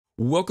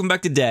Welcome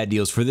back to Dad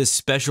Deals for this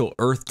special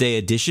Earth Day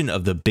edition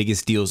of the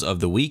biggest deals of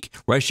the week,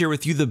 where I share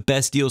with you the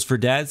best deals for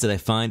dads that I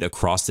find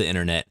across the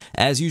internet.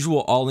 As usual,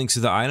 all links to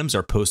the items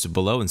are posted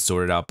below and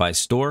sorted out by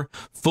store.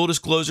 Full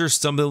disclosure,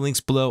 some of the links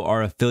below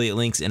are affiliate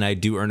links and I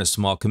do earn a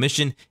small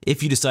commission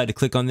if you decide to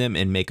click on them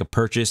and make a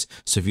purchase.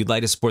 So if you'd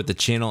like to support the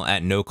channel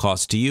at no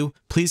cost to you,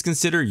 please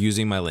consider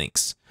using my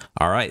links.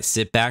 All right,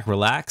 sit back,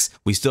 relax.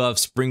 We still have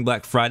Spring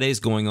Black Fridays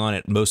going on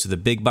at most of the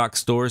big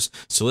box stores,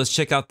 so let's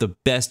check out the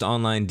best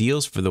online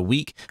deals for the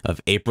week of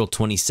April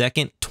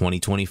 22nd,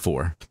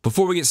 2024.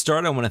 Before we get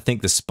started, I want to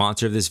thank the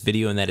sponsor of this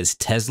video, and that is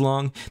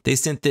Teslong. They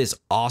sent this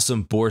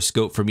awesome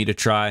Borescope for me to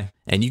try,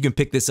 and you can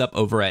pick this up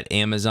over at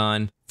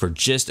Amazon for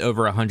just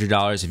over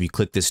 $100 if you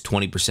click this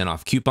 20%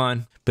 off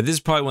coupon. But this is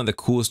probably one of the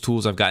coolest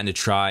tools I've gotten to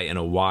try in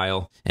a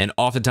while. And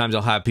oftentimes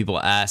I'll have people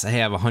ask, hey,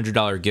 I have a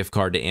 $100 gift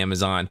card to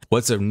Amazon.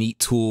 What's a neat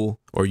tool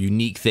or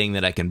unique thing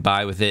that I can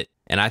buy with it?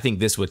 And I think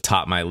this would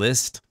top my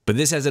list. But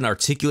this has an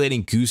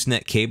articulating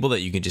gooseneck cable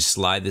that you can just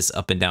slide this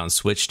up and down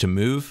switch to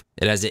move.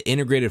 It has an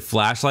integrated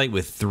flashlight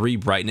with 3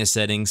 brightness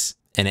settings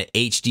and an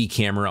HD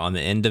camera on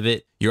the end of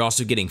it. You're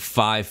also getting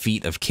 5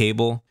 feet of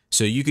cable.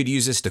 So you could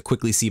use this to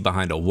quickly see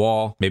behind a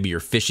wall, maybe your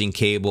fishing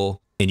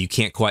cable, and you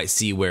can't quite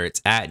see where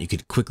it's at. You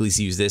could quickly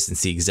use this and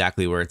see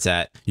exactly where it's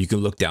at. You can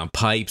look down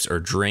pipes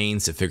or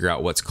drains to figure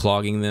out what's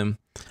clogging them.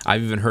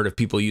 I've even heard of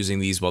people using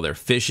these while they're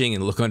fishing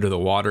and look under the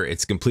water.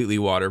 It's completely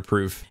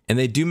waterproof. And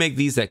they do make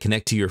these that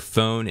connect to your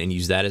phone and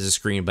use that as a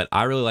screen, but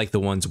I really like the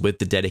ones with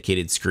the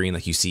dedicated screen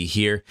like you see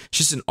here. It's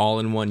just an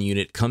all-in-one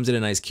unit, comes in a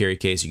nice carry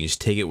case. You can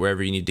just take it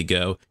wherever you need to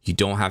go. You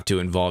don't have to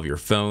involve your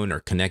phone or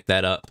connect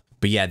that up.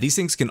 But yeah, these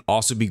things can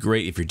also be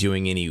great if you're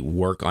doing any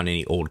work on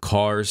any old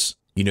cars.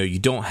 You know, you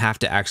don't have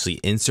to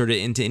actually insert it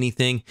into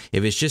anything.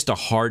 If it's just a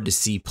hard to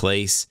see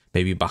place,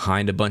 maybe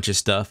behind a bunch of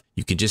stuff,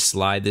 you can just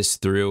slide this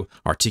through,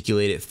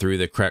 articulate it through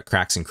the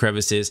cracks and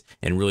crevices,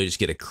 and really just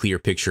get a clear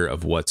picture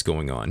of what's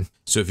going on.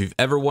 So if you've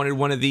ever wanted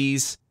one of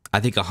these, I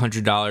think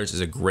 $100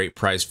 is a great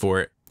price for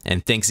it.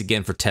 And thanks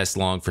again for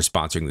Teslong for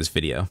sponsoring this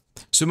video.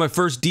 So my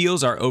first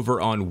deals are over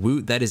on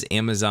Woot. That is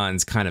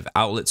Amazon's kind of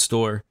outlet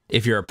store.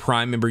 If you're a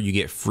Prime member, you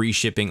get free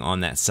shipping on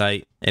that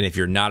site. And if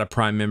you're not a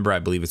Prime member, I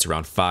believe it's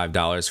around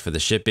 $5 for the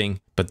shipping.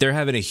 But they're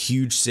having a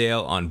huge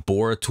sale on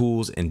Bora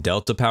tools and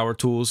Delta power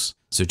tools.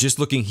 So just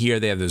looking here,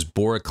 they have those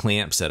Bora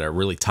clamps that are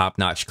really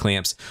top-notch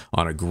clamps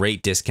on a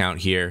great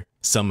discount here.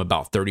 Some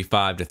about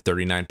 35 to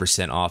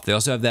 39% off. They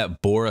also have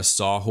that Bora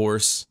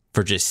sawhorse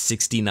for just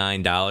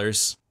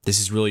 $69. This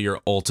is really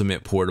your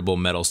ultimate portable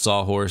metal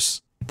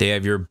sawhorse. They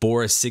have your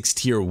Bora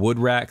 6-tier wood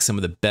rack, some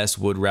of the best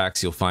wood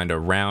racks you'll find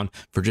around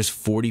for just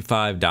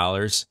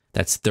 $45.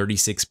 That's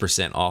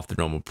 36% off the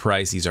normal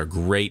price. These are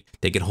great.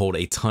 They can hold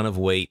a ton of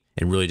weight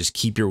and really just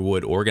keep your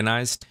wood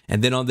organized.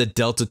 And then on the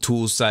Delta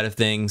Tools side of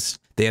things,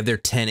 they have their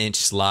 10-inch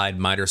slide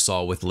miter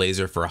saw with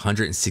laser for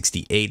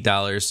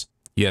 $168.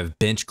 You have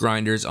bench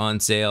grinders on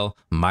sale,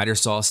 miter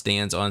saw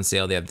stands on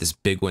sale. They have this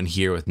big one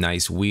here with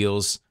nice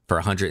wheels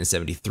for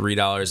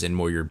 $173 and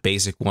more your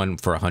basic one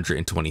for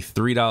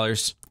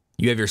 $123.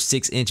 You have your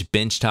 6-inch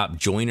benchtop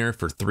joiner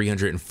for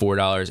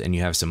 $304 and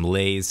you have some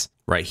lathes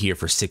right here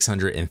for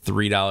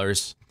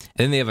 $603. And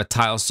then they have a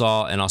tile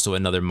saw and also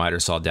another miter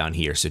saw down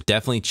here. So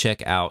definitely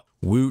check out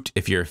Woot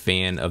if you're a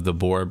fan of the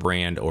Bora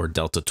brand or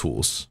Delta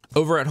tools.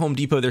 Over at Home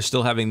Depot, they're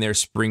still having their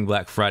Spring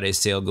Black Friday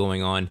sale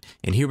going on.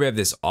 And here we have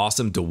this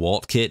awesome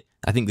DeWalt kit.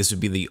 I think this would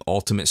be the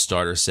ultimate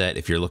starter set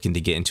if you're looking to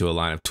get into a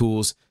line of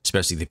tools,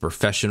 especially the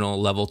professional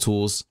level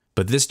tools.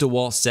 But this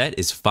DeWalt set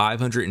is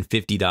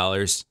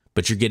 $550,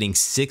 but you're getting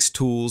 6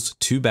 tools,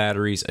 2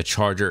 batteries, a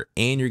charger,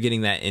 and you're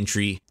getting that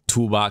entry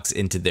toolbox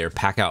into their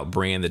pack-out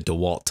brand, the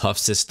DeWalt Tough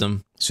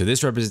System. So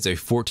this represents a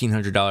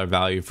 $1,400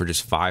 value for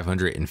just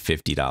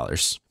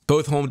 $550.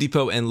 Both Home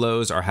Depot and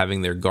Lowe's are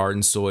having their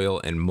garden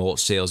soil and mulch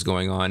sales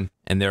going on,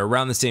 and they're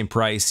around the same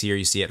price. Here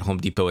you see at Home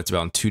Depot, it's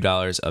around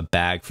 $2 a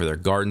bag for their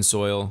garden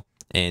soil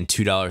and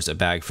 $2 a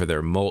bag for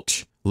their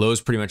mulch.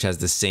 Lowe's pretty much has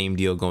the same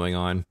deal going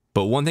on.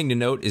 But one thing to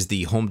note is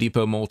the Home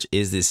Depot mulch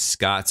is this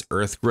Scott's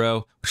Earth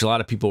Grow, which a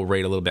lot of people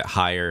rate a little bit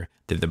higher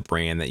than the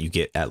brand that you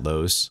get at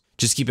Lowe's.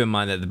 Just keep in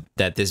mind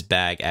that this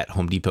bag at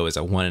Home Depot is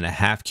a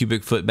 1.5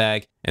 cubic foot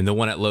bag, and the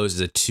one at Lowe's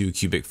is a 2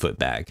 cubic foot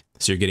bag.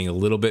 So you're getting a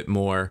little bit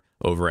more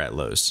over at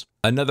Lowe's.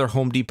 Another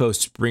Home Depot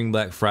Spring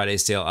Black Friday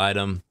sale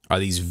item are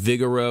these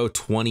Vigoro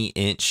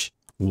 20-inch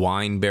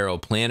wine barrel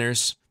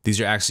planters.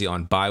 These are actually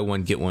on buy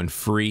one, get one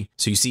free.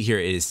 So you see here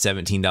it is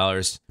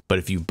 $17, but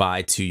if you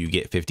buy 2, you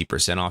get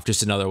 50% off.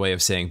 Just another way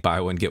of saying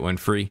buy one, get one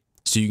free.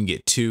 So you can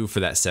get 2 for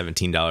that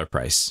 $17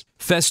 price.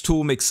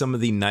 Festool makes some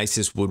of the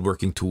nicest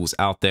woodworking tools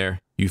out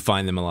there. You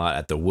find them a lot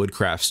at the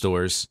woodcraft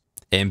stores.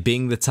 And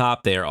being the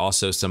top, they are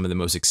also some of the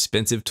most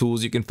expensive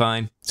tools you can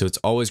find. So it's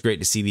always great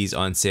to see these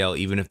on sale,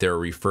 even if they're a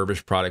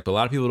refurbished product. But a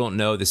lot of people don't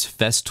know this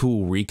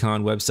Festool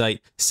Recon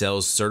website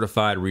sells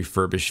certified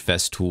refurbished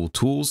Festool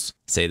tools.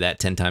 Say that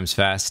 10 times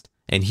fast.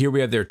 And here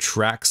we have their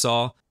track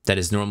saw that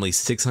is normally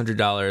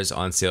 $600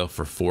 on sale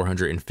for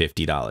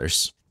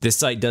 $450. This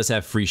site does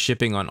have free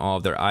shipping on all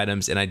of their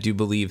items, and I do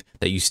believe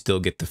that you still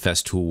get the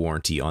Festool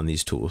warranty on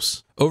these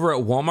tools. Over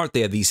at Walmart,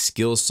 they have the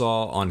Skill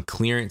Saw on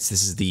clearance.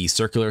 This is the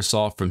circular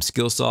saw from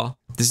Skill Saw.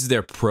 This is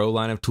their Pro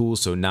line of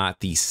tools, so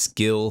not the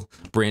Skill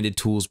branded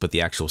tools, but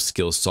the actual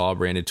Skill Saw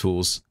branded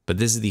tools. But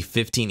this is the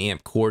 15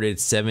 amp corded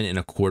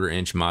 7¼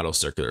 inch model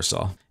circular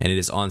saw, and it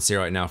is on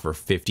sale right now for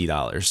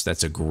 $50.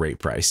 That's a great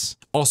price.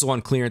 Also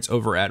on clearance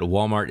over at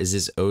Walmart is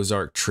this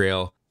Ozark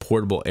Trail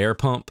portable air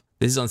pump.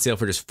 This is on sale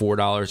for just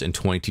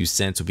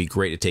 $4.22. Would be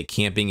great to take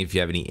camping if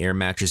you have any air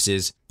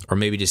mattresses, or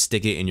maybe just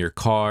stick it in your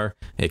car.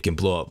 It can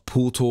blow up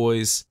pool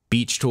toys,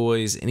 beach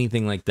toys,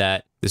 anything like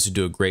that. This would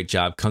do a great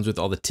job. Comes with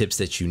all the tips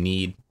that you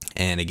need.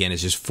 And again,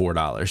 it's just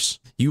 $4.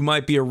 You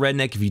might be a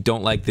redneck if you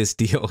don't like this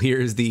deal.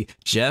 Here's the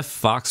Jeff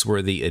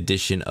Foxworthy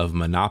edition of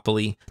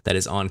Monopoly that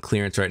is on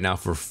clearance right now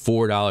for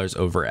 $4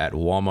 over at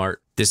Walmart.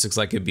 This looks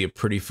like it'd be a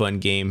pretty fun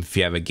game if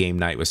you have a game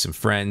night with some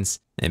friends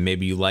and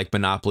maybe you like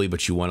Monopoly,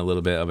 but you want a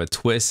little bit of a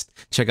twist.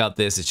 Check out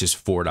this, it's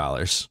just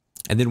 $4.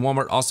 And then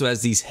Walmart also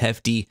has these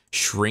hefty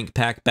shrink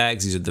pack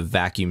bags. These are the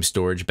vacuum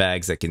storage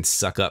bags that can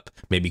suck up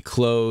maybe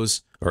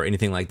clothes or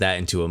anything like that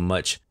into a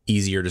much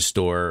easier to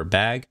store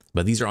bag.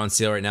 But these are on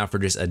sale right now for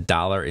just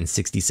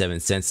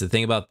 $1.67. The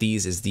thing about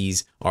these is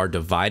these are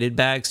divided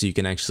bags, so you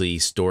can actually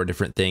store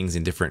different things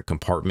in different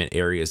compartment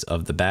areas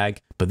of the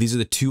bag. But these are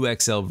the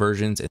 2XL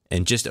versions,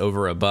 and just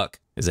over $1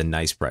 is a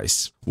nice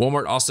price.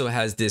 Walmart also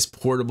has this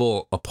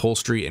portable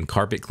upholstery and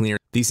carpet cleaner.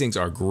 These things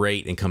are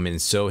great and come in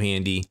so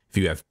handy if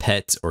you have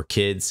pets or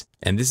kids.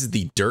 And this is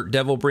the Dirt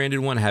Devil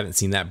branded one. I haven't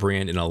seen that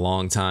brand in a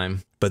long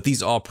time, but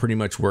these all pretty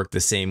much work the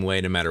same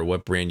way no matter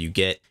what brand you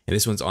get. And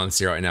this one's on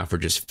sale right now for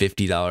just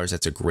 $50.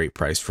 That's a great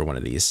price for one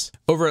of these.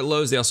 Over at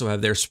Lowe's, they also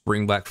have their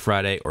Spring Black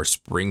Friday or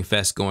Spring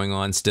Fest going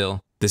on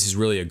still. This is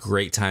really a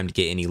great time to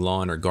get any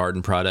lawn or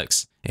garden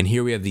products. And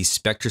here we have the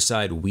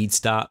Spectracide Weed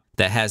Stop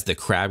that has the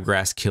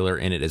crabgrass killer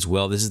in it as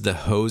well. This is the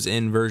hose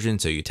end version,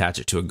 so you attach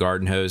it to a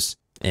garden hose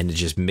and it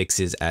just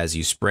mixes as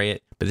you spray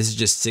it. But this is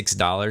just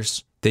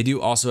 $6. They do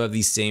also have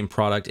the same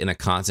product in a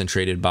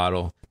concentrated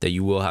bottle that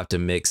you will have to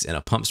mix in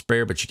a pump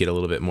sprayer, but you get a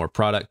little bit more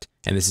product.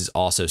 And this is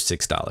also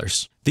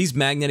 $6. These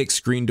magnetic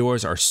screen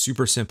doors are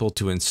super simple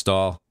to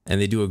install,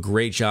 and they do a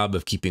great job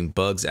of keeping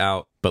bugs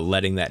out, but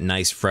letting that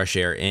nice fresh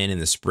air in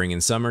the spring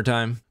and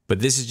summertime.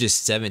 But this is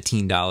just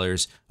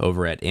 $17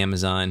 over at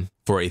Amazon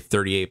for a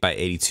 38 by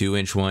 82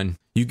 inch one.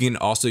 You can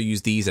also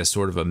use these as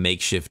sort of a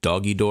makeshift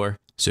doggy door.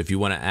 So if you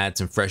want to add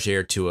some fresh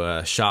air to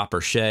a shop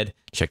or shed,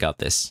 check out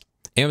this.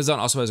 Amazon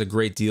also has a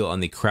great deal on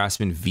the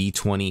Craftsman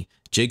V20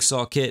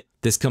 jigsaw kit.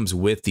 This comes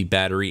with the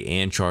battery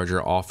and charger,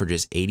 all for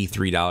just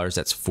 $83.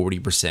 That's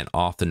 40%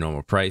 off the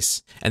normal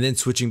price. And then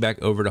switching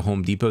back over to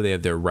Home Depot, they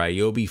have their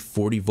Ryobi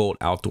 40-volt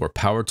outdoor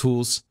power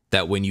tools.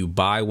 That when you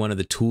buy one of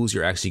the tools,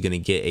 you're actually going to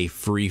get a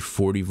free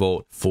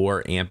 40-volt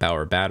 4 amp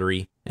hour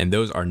battery. And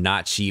those are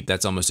not cheap.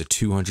 That's almost a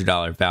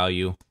 $200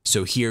 value.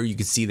 So here you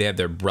can see they have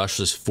their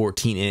brushless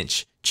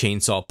 14-inch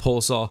chainsaw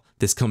pole saw.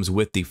 This comes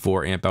with the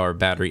 4 amp hour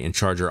battery and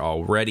charger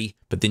already,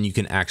 but then you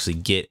can actually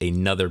get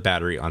another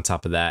battery on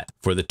top of that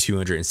for the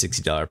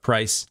 $260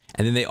 price.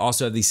 And then they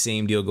also have the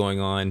same deal going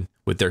on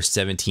with their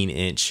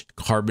 17-inch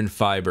carbon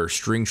fiber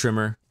string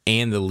trimmer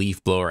and the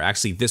leaf blower.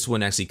 Actually, this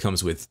one actually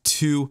comes with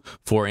 2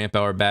 4 amp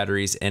hour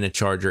batteries and a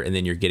charger, and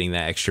then you're getting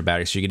that extra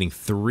battery. So you're getting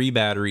 3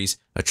 batteries,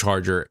 a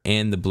charger,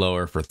 and the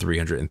blower for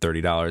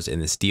 $330 in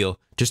this deal.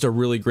 Just a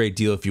really great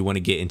deal if you want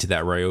to get into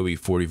that Ryobi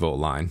 40-volt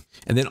line.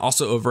 And then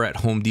also over at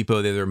Home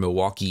Depot, they have their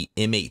Milwaukee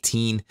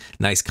M18.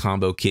 Nice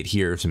combo kit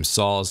here of some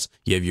saws.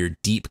 You have your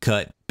deep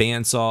cut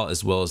bandsaw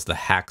as well as the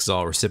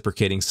hacksaw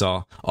reciprocating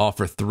saw, all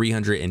for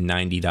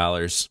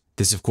 $390.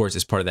 This, of course,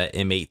 is part of that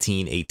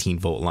M18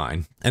 18-volt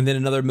line. And then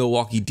another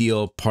Milwaukee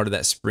deal, part of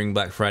that Spring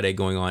Black Friday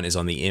going on, is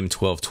on the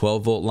M12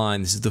 12-volt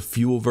line. This is the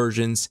fuel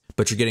versions,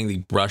 but you're getting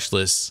the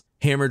brushless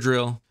hammer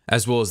drill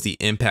as well as the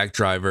impact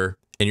driver.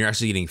 And you're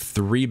actually getting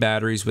 3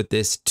 batteries with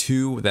this,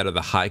 2 that are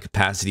the high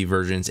capacity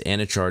versions,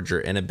 and a charger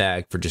and a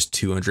bag for just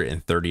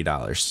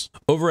 $230.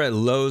 Over at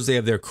Lowe's, they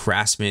have their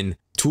Craftsman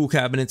tool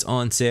cabinets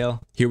on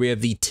sale. Here we have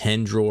the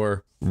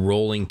 10-drawer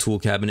rolling tool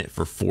cabinet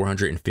for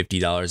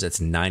 $450. That's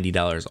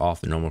 $90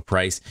 off the normal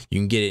price. You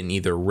can get it in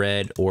either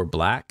red or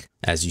black,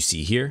 as you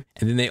see here.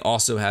 And then they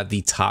also have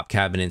the top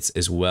cabinets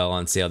as well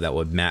on sale that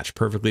would match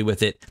perfectly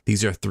with it.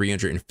 These are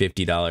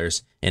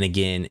 $350, and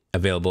again,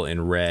 available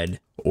in red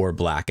or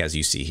black, as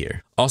you see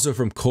here. Also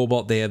from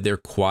Cobalt, they have their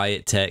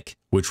Quiet Tech,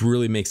 which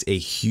really makes a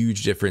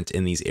huge difference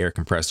in these air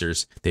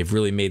compressors. They've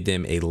really made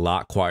them a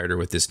lot quieter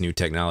with this new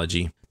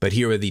technology. But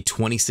here are the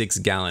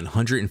 26-gallon,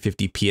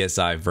 150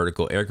 PSI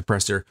vertical air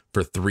compressor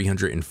for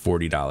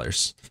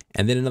 $340.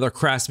 And then another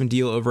Craftsman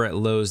deal over at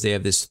Lowe's. They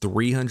have this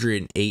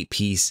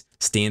 308-piece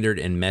standard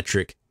and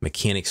metric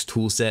mechanics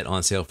tool set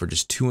on sale for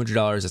just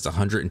 $200. That's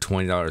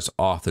 $120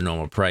 off the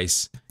normal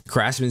price.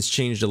 Craftsman's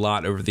changed a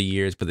lot over the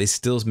years, but they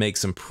still make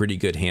some pretty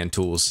good hand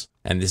tools.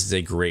 And this is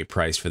a great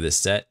price for this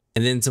set.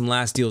 And then some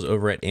last deals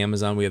over at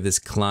Amazon. We have this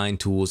Klein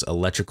Tools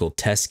electrical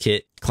test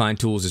kit. Klein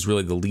Tools is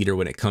really the leader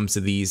when it comes to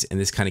these, and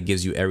this kind of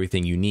gives you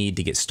everything you need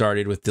to get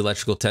started with the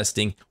electrical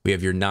testing. We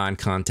have your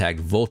non-contact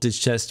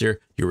voltage tester,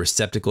 your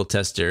receptacle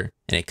tester,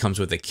 and it comes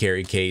with a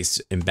carry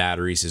case and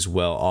batteries as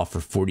well, all for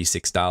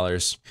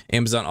 $46.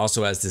 Amazon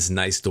also has this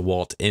nice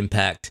DeWalt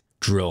Impact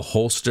drill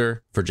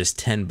holster for just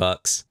 10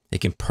 bucks.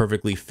 It can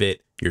perfectly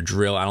fit your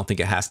drill. I don't think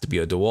it has to be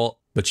a DeWalt,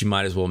 but you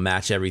might as well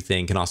match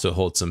everything. Can also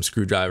hold some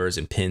screwdrivers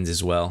and pins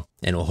as well,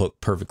 and it'll hook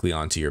perfectly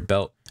onto your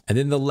belt. And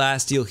then the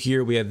last deal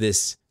here, we have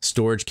this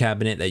storage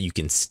cabinet that you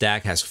can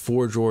stack, has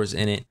 4 drawers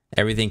in it.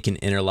 Everything can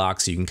interlock,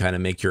 so you can kind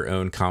of make your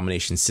own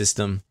combination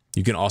system.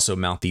 You can also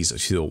mount these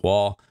to the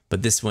wall,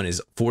 but this one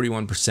is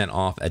 41%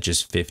 off at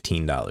just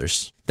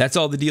 $15. That's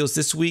all the deals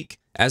this week.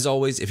 As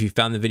always, if you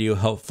found the video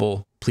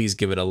helpful, please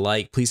give it a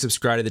like. Please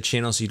subscribe to the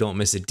channel so you don't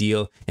miss a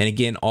deal. And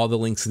again, all the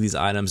links to these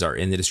items are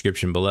in the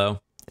description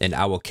below. And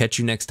I will catch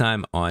you next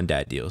time on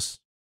Dad Deals.